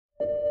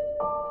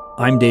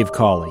I'm Dave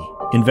Cawley,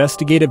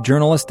 investigative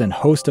journalist and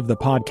host of the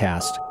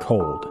podcast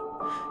Cold.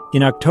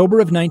 In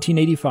October of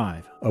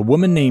 1985, a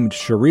woman named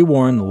Sheree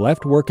Warren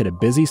left work at a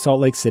busy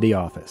Salt Lake City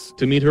office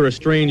to meet her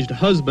estranged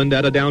husband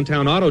at a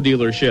downtown auto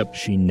dealership.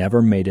 She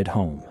never made it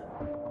home.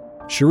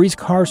 Sheree's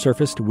car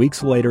surfaced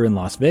weeks later in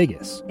Las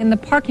Vegas. In the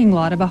parking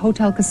lot of a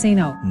hotel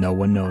casino. No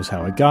one knows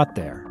how it got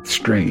there.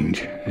 Strange.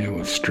 It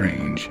was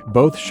strange.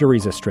 Both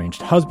Sheree's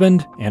estranged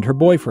husband and her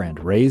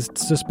boyfriend raised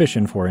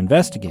suspicion for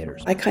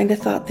investigators. I kind of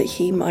thought that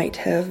he might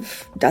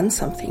have done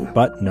something.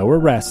 But no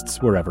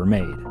arrests were ever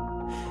made.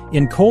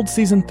 In Cold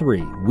Season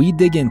 3, we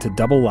dig into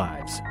double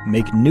lives,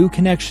 make new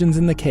connections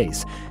in the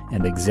case,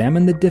 and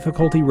examine the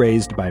difficulty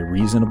raised by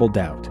reasonable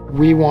doubt.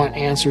 We want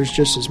answers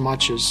just as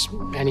much as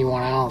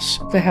anyone else.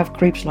 They have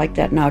creeps like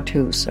that now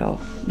too,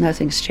 so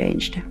nothing's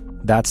changed.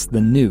 That's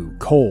the new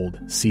Cold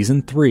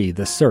Season 3,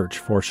 The Search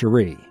for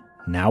Sheree,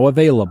 now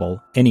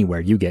available anywhere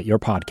you get your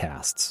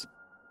podcasts.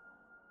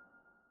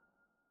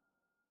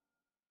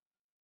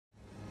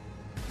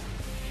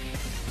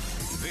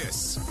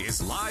 This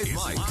is Live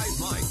Mike.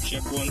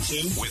 Check 1, 2.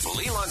 With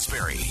Lee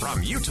Lonsberry.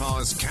 From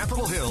Utah's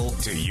Capitol Hill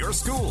to your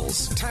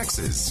schools,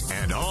 taxes,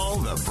 and all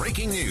the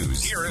breaking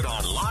news. Hear it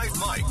on Live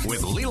Mike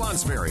with Lee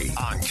Lonsberry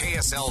on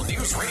KSL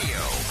News Radio.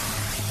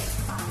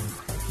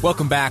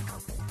 Welcome back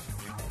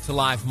to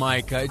Live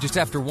Mike. Just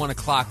after 1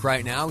 o'clock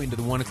right now, into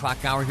the 1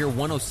 o'clock hour here,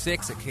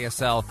 106 at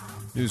KSL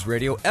News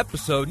Radio,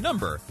 episode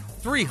number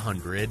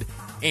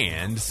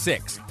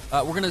 306.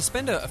 We're going to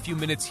spend a few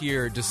minutes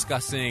here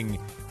discussing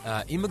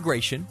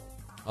immigration,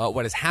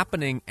 what is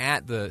happening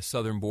at the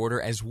southern border,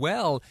 as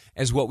well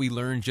as what we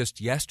learned just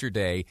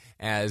yesterday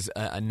as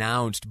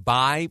announced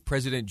by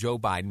President Joe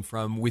Biden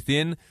from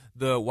within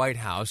the White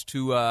House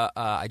to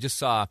I just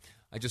saw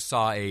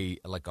a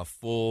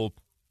full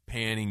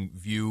panning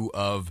view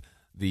of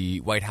the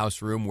White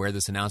House room where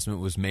this announcement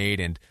was made,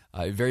 and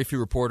very few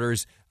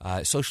reporters,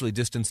 socially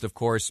distanced, of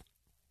course.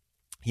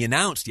 He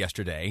announced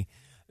yesterday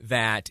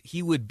that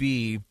he would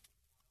be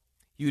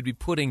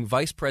putting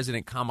Vice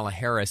President Kamala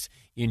Harris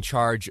in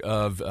charge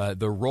of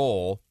the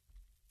role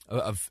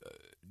of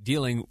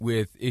dealing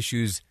with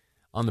issues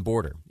on the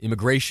border.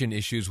 Immigration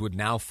issues would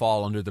now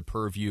fall under the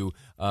purview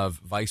of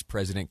Vice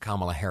President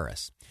Kamala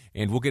Harris.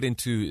 And we'll get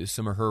into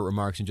some of her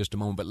remarks in just a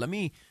moment. But let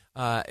me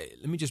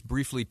just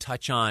briefly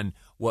touch on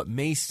what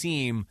may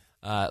seem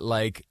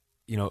like,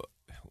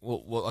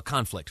 a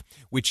conflict,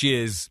 which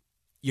is,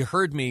 you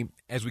heard me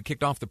as we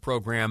kicked off the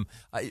program,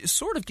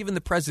 sort of giving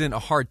the president a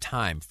hard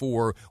time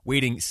for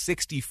waiting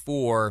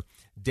 64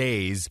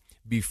 days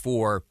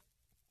before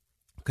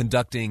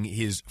conducting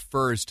his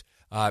first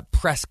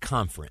press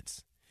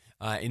conference.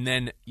 And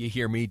then you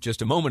hear me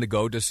just a moment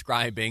ago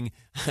describing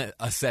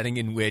a setting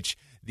in which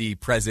the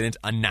president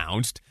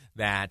announced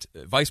that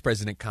Vice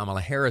President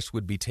Kamala Harris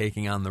would be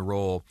taking on the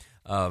role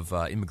of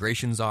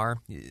immigration czar.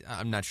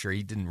 I'm not sure.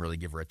 He didn't really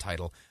give her a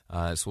title,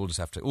 so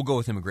we'll go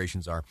with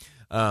immigration czar.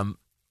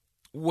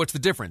 What's the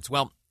difference?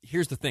 Well,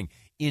 here's the thing.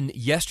 In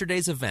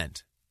yesterday's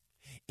event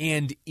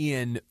and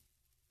in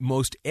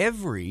most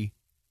every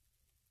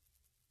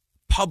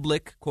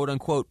public,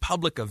 quote-unquote,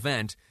 public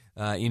event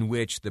in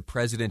which the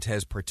president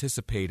has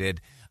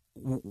participated,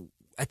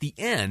 at the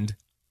end,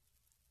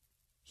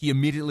 he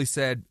immediately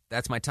said,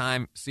 "That's my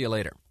time, see you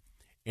later."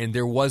 And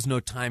there was no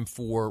time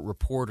for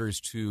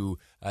reporters to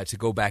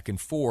go back and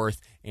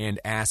forth and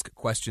ask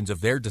questions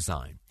of their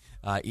design.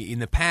 In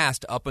the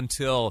past, up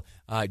until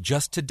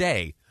just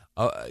today,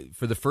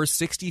 for the first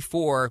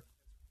 64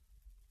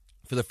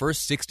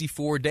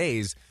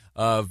 days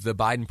of the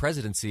Biden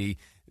presidency,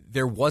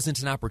 there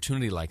wasn't an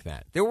opportunity like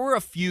that. There were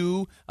a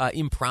few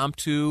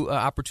impromptu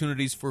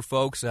opportunities for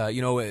folks,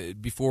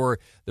 before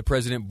the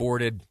president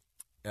boarded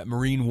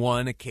Marine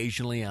One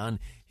occasionally on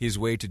his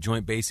way to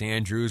Joint Base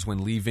Andrews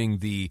when leaving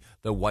the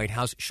White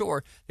House.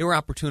 Sure, there were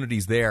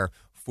opportunities there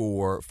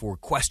for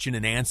question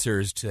and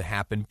answers to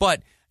happen,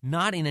 but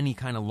not in any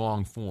kind of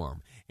long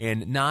form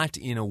and not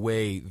in a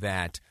way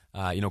that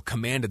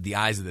commanded the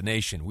eyes of the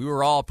nation. We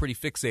were all pretty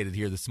fixated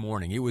here this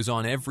morning. It was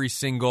on every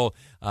single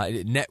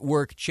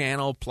network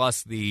channel,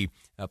 plus the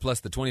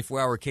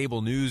 24-hour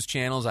cable news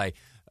channels. I,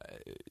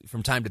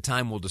 from time to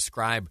time, will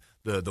describe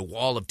the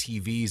wall of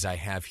TVs I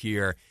have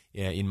here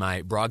in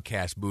my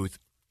broadcast booth.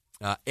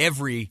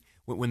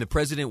 When the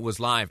president was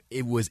live,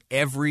 it was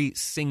every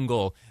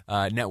single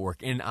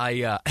network. And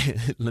I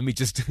let me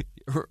just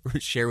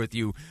share with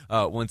you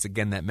once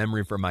again that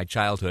memory from my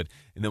childhood,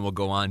 and then we'll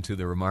go on to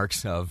the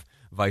remarks of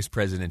Vice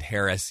President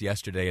Harris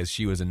yesterday as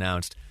she was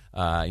announced,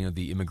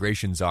 the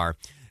immigration czar.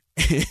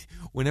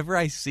 Whenever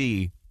I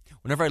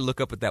look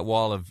up at that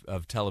wall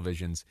of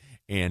televisions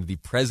and the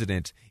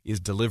president is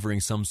delivering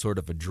some sort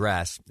of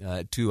address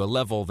to a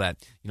level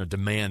that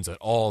demands that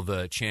all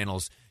the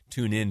channels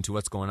tune in to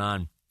what's going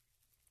on,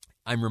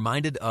 I'm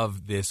reminded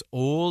of this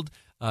old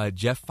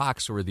Jeff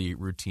Foxworthy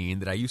routine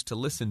that I used to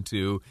listen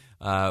to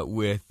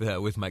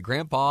with my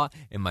grandpa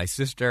and my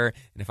sister.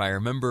 And if I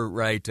remember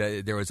right,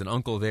 there was an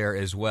uncle there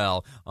as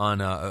well on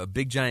a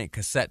big giant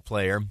cassette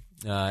player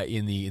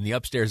in the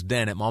upstairs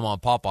den at Mama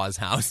and Papa's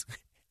house.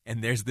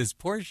 And there's this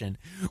portion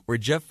where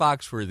Jeff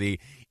Foxworthy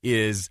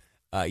is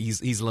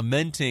he's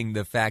lamenting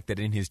the fact that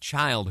in his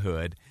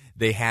childhood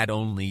they had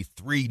only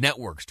 3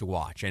 networks to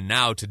watch, and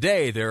now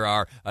today there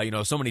are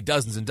so many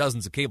dozens and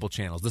dozens of cable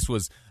channels. This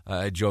was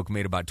a joke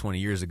made about 20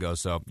 years ago,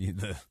 so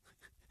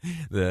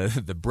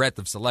the breadth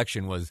of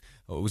selection was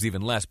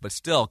even less. But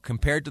still,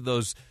 compared to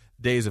those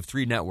days of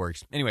 3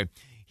 networks, anyway,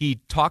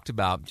 Jeff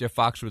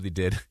Foxworthy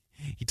did.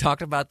 He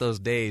talked about those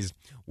days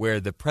where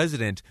the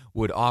president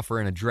would offer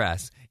an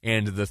address,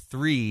 and the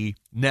 3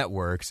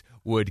 networks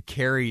would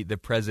carry the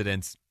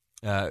president's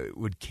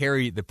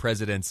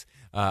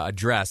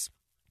address.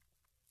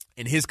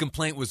 And his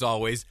complaint was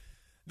always,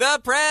 "The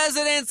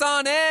president's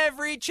on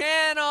every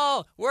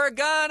channel. We're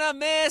gonna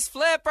miss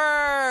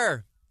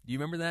Flipper." Do you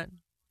remember that?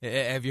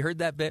 Have you heard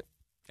that bit?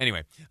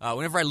 Anyway,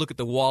 whenever I look at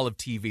the wall of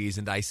TVs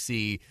and I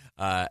see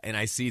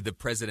the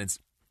president's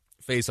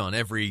face on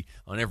every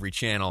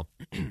channel,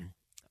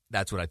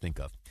 that's what I think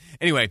of.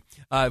 Anyway,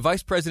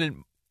 Vice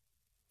President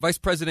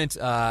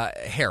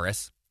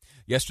Harris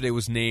yesterday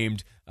was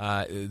named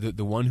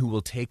the one who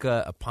will take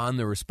upon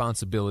the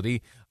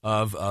responsibility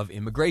of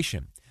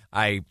immigration.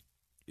 I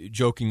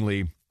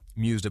jokingly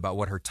mused about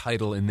what her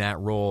title in that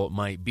role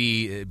might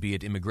be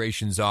it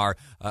immigration czar.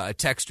 A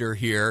texter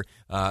here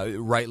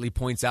rightly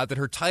points out that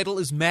her title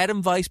is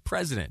Madam Vice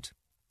President.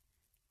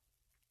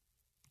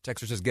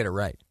 Texter says, get it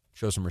right.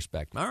 Show some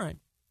respect. All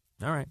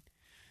right.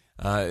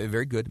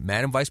 Very good.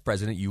 Madam Vice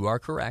President, you are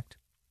correct.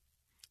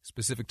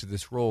 Specific to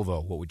this role,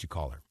 though, what would you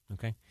call her?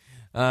 Okay.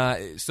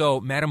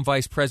 So Madam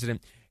Vice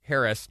President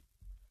Harris,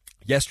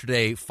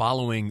 yesterday,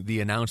 following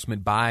the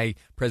announcement by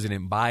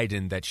President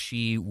Biden that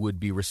she would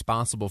be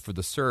responsible for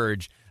the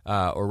surge,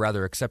 or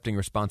rather accepting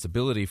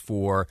responsibility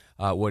for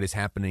what is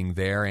happening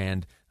there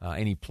and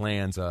any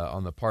plans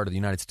on the part of the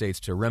United States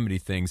to remedy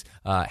things,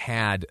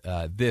 had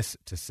this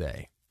to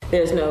say.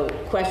 There's no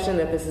question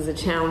that this is a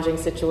challenging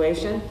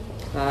situation.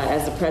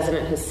 As the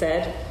president has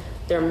said,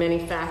 there are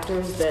many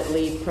factors that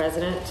lead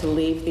president to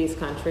leave these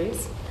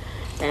countries.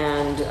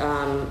 And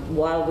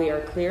while we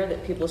are clear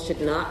that people should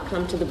not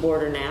come to the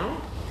border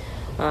now,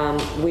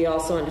 we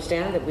also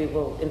understand that we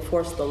will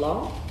enforce the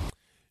law.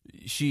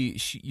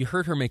 You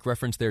heard her make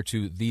reference there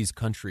to these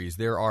countries.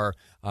 There are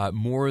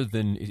more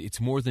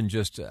than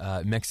just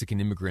Mexican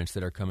immigrants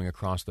that are coming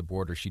across the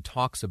border. She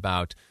talks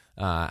about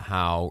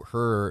how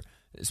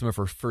some of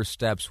her first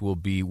steps will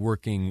be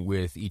working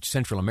with each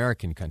Central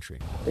American country.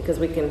 Because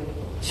we can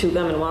chew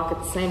gum and walk at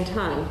the same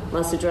time,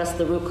 must address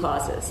the root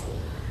causes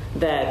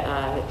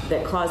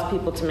that cause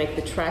people to make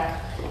the trek,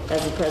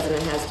 as the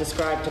president has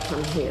described, to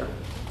come here.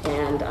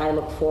 And I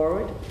look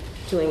forward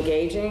to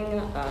engaging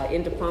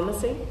in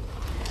diplomacy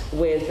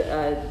with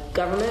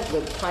government,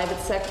 with private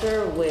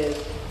sector,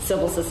 with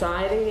civil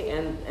society,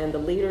 and the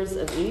leaders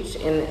of each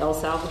in El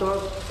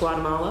Salvador,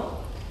 Guatemala,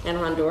 and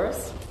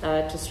Honduras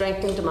to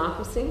strengthen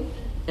democracy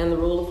and the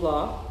rule of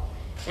law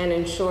and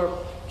ensure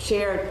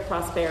shared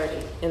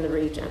prosperity in the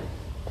region.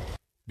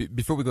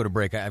 Before we go to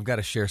break, I've got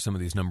to share some of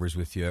these numbers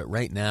with you.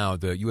 Right now,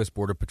 the U.S.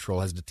 Border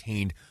Patrol has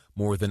detained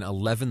more than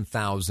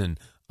 11,000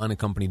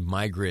 unaccompanied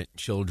migrant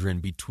children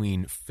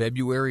between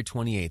February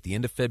 28th, the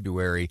end of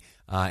February,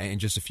 and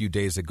just a few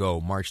days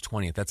ago, March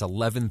 20th. That's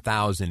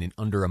 11,000 in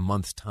under a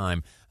month's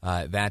time.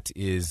 That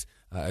is,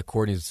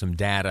 according to some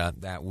data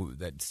that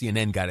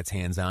CNN got its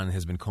hands on and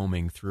has been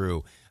combing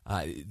through.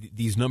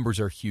 These numbers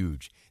are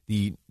huge.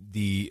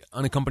 The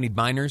unaccompanied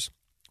minors,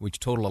 which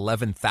total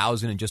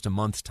 11,000 in just a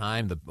month's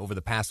time. Over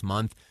the past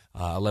month,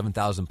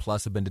 11,000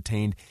 plus have been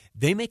detained.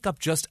 They make up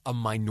just a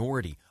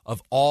minority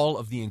of all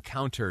of the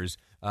encounters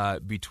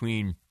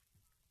between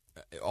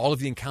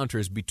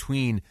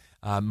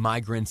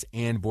migrants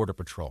and Border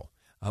Patrol.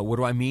 What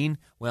do I mean?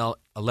 Well,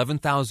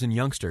 11,000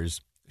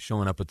 youngsters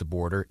showing up at the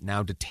border,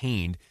 now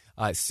detained,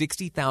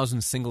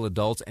 60,000 single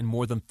adults, and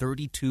more than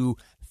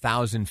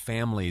 32,000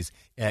 families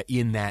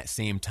in that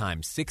same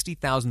time.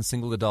 60,000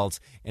 single adults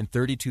and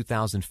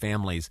 32,000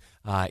 families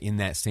in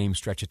that same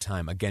stretch of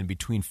time. Again,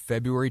 between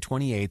February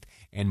 28th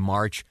and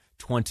March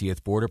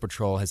 20th, Border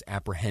Patrol has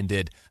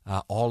apprehended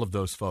all of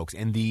those folks.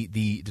 And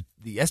the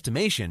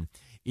estimation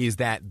is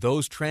that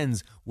those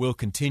trends will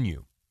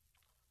continue.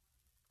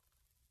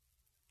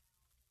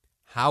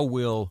 How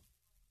will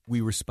we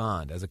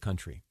respond as a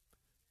country?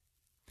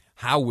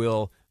 How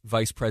will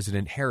Vice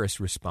President Harris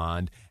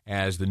respond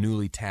as the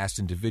newly tasked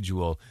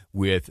individual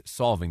with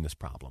solving this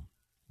problem?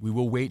 We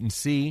will wait and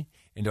see,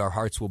 and our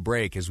hearts will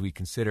break as we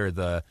consider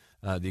the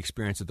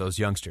experience of those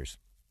youngsters.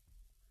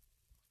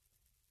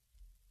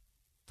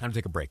 Time to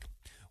take a break.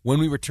 When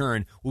we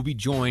return, we'll be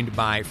joined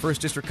by 1st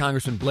District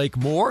Congressman Blake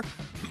Moore,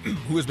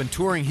 who has been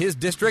touring his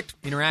district,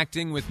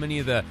 interacting with many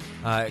of the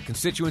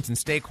constituents and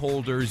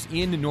stakeholders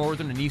in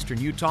northern and eastern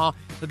Utah.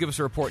 He'll give us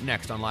a report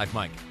next on Live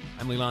Mike.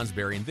 I'm Lee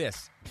Lonsberry, and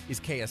this is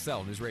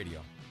KSL News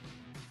Radio.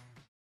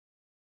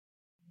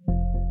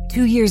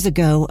 2 years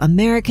ago,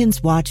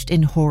 Americans watched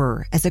in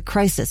horror as a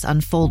crisis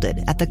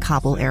unfolded at the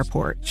Kabul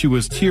airport. She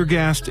was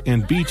tear-gassed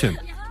and beaten.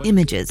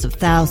 Images of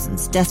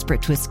thousands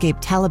desperate to escape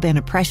Taliban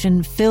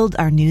oppression filled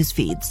our news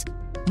feeds.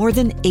 More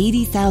than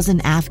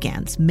 80,000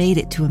 Afghans made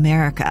it to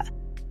America.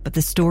 But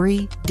the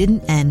story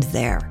didn't end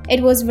there.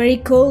 It was very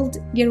cold.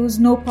 There was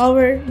no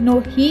power,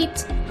 no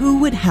heat. Who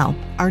would help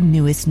our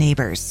newest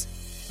neighbors?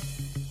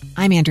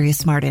 I'm Andrea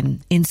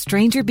Smartin. In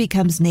Stranger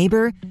Becomes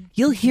Neighbor,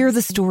 you'll hear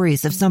the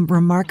stories of some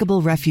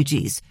remarkable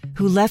refugees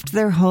who left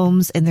their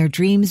homes and their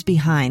dreams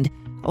behind,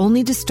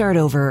 only to start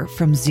over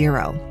from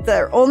zero.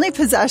 Their only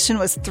possession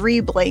was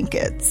 3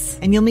 blankets.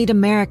 And you'll meet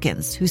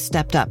Americans who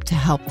stepped up to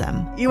help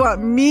them. You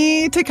want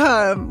me to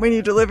come when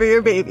you deliver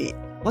your baby.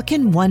 What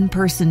can one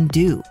person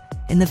do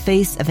in the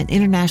face of an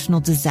international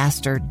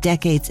disaster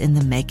decades in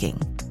the making?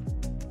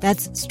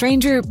 That's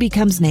Stranger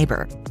Becomes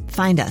Neighbor.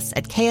 Find us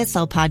at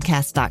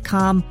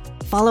kslpodcast.com.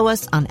 Follow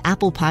us on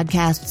Apple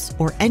Podcasts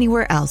or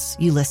anywhere else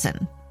you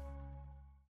listen.